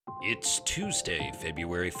It's Tuesday,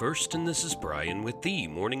 February 1st, and this is Brian with the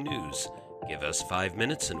Morning News. Give us 5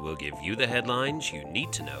 minutes and we'll give you the headlines you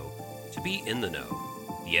need to know to be in the know.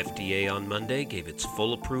 The FDA on Monday gave its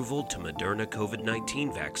full approval to Moderna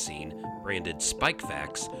COVID-19 vaccine, branded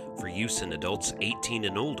Spikevax, for use in adults 18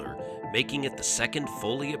 and older, making it the second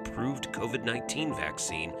fully approved COVID-19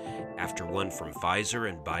 vaccine after one from Pfizer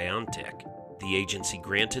and BioNTech. The agency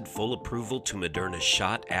granted full approval to Moderna's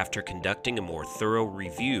shot after conducting a more thorough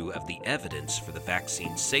review of the evidence for the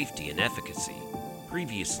vaccine's safety and efficacy.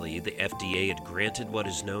 Previously, the FDA had granted what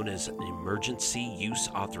is known as an emergency use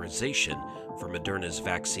authorization for Moderna's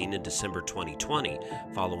vaccine in December 2020,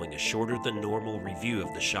 following a shorter than normal review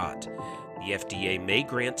of the shot. The FDA may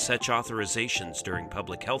grant such authorizations during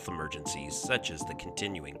public health emergencies, such as the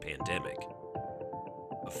continuing pandemic.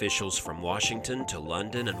 Officials from Washington to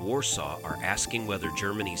London and Warsaw are asking whether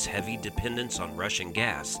Germany's heavy dependence on Russian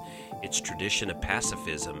gas, its tradition of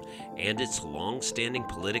pacifism, and its long-standing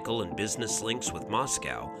political and business links with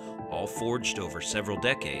Moscow, all forged over several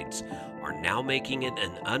decades, are now making it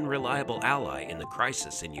an unreliable ally in the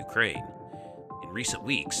crisis in Ukraine. In recent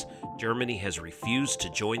weeks, Germany has refused to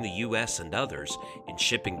join the U.S. and others in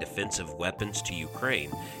shipping defensive weapons to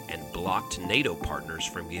Ukraine and blocked NATO partners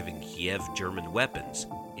from giving Kiev German weapons.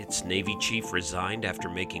 Its Navy chief resigned after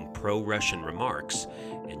making pro-Russian remarks,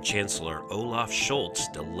 and Chancellor Olaf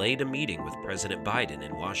Scholz delayed a meeting with President Biden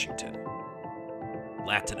in Washington.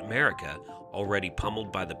 Latin America, already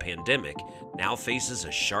pummeled by the pandemic, now faces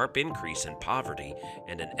a sharp increase in poverty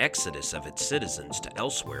and an exodus of its citizens to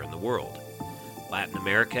elsewhere in the world. Latin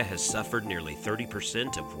America has suffered nearly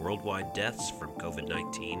 30% of worldwide deaths from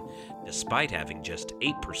COVID-19, despite having just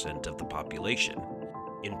 8% of the population.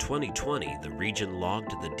 In 2020, the region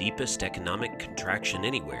logged the deepest economic contraction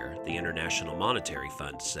anywhere, the International Monetary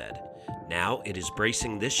Fund said. Now it is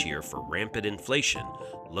bracing this year for rampant inflation,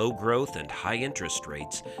 low growth, and high interest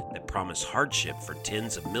rates that promise hardship for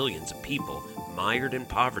tens of millions of people mired in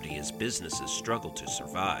poverty as businesses struggle to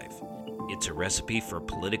survive. It's a recipe for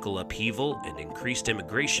political upheaval and increased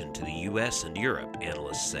immigration to the U.S. and Europe,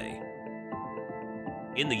 analysts say.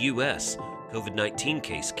 In the U.S., COVID-19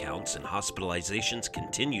 case counts and hospitalizations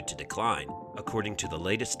continue to decline, according to the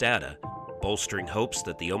latest data, bolstering hopes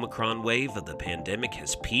that the Omicron wave of the pandemic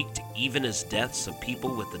has peaked even as deaths of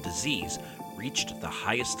people with the disease reached the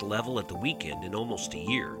highest level at the weekend in almost a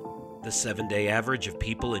year. The 7-day average of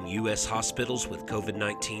people in U.S. hospitals with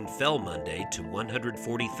COVID-19 fell Monday to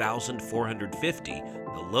 140,450,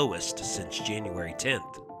 the lowest since January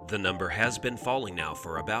 10th. The number has been falling now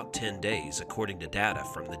for about 10 days, according to data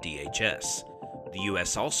from the DHS. The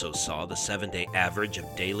U.S. also saw the 7-day average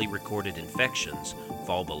of daily recorded infections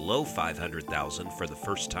fall below 500,000 for the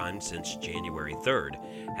first time since January 3rd,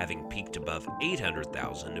 having peaked above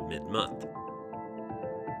 800,000 mid-month.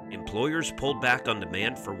 Employers pulled back on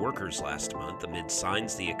demand for workers last month amid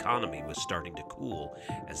signs the economy was starting to cool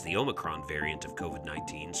as the Omicron variant of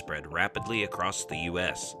COVID-19 spread rapidly across the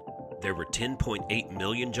U.S. There were 10.8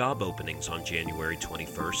 million job openings on January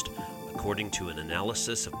 21st, according to an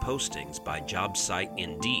analysis of postings by job site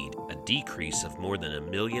Indeed, a decrease of more than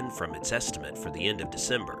 1 million from its estimate for the end of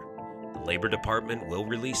December. The Labor Department will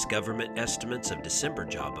release government estimates of December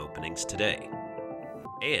job openings today.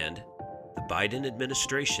 And the Biden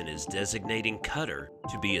administration is designating Qatar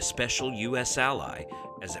to be a special U.S. ally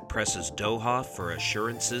as it presses Doha for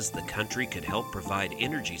assurances the country could help provide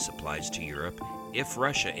energy supplies to Europe if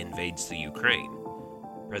Russia invades the Ukraine.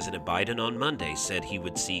 President Biden on Monday said he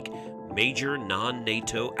would seek major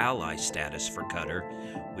non-NATO ally status for Qatar,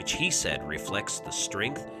 which he said reflects the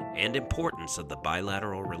strength and importance of the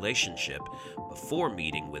bilateral relationship, before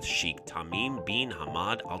meeting with Sheikh Tamim bin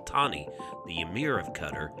Hamad Al Thani, the Emir of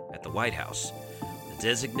Qatar, at the White House. The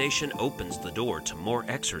designation opens the door to more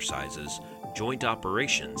exercises, joint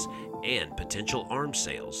operations, and potential arms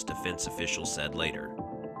sales, defense officials said later.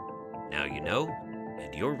 Now you know,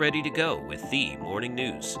 and you're ready to go with the Morning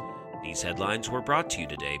News. These headlines were brought to you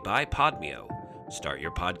today by Podmeo. Start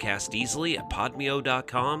your podcast easily at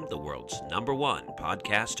podmeo.com, the world's #1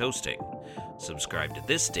 podcast hosting. Subscribe to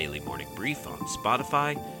this daily morning brief on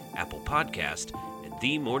Spotify, Apple Podcast, and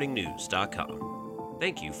themorningnews.com.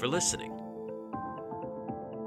 Thank you for listening.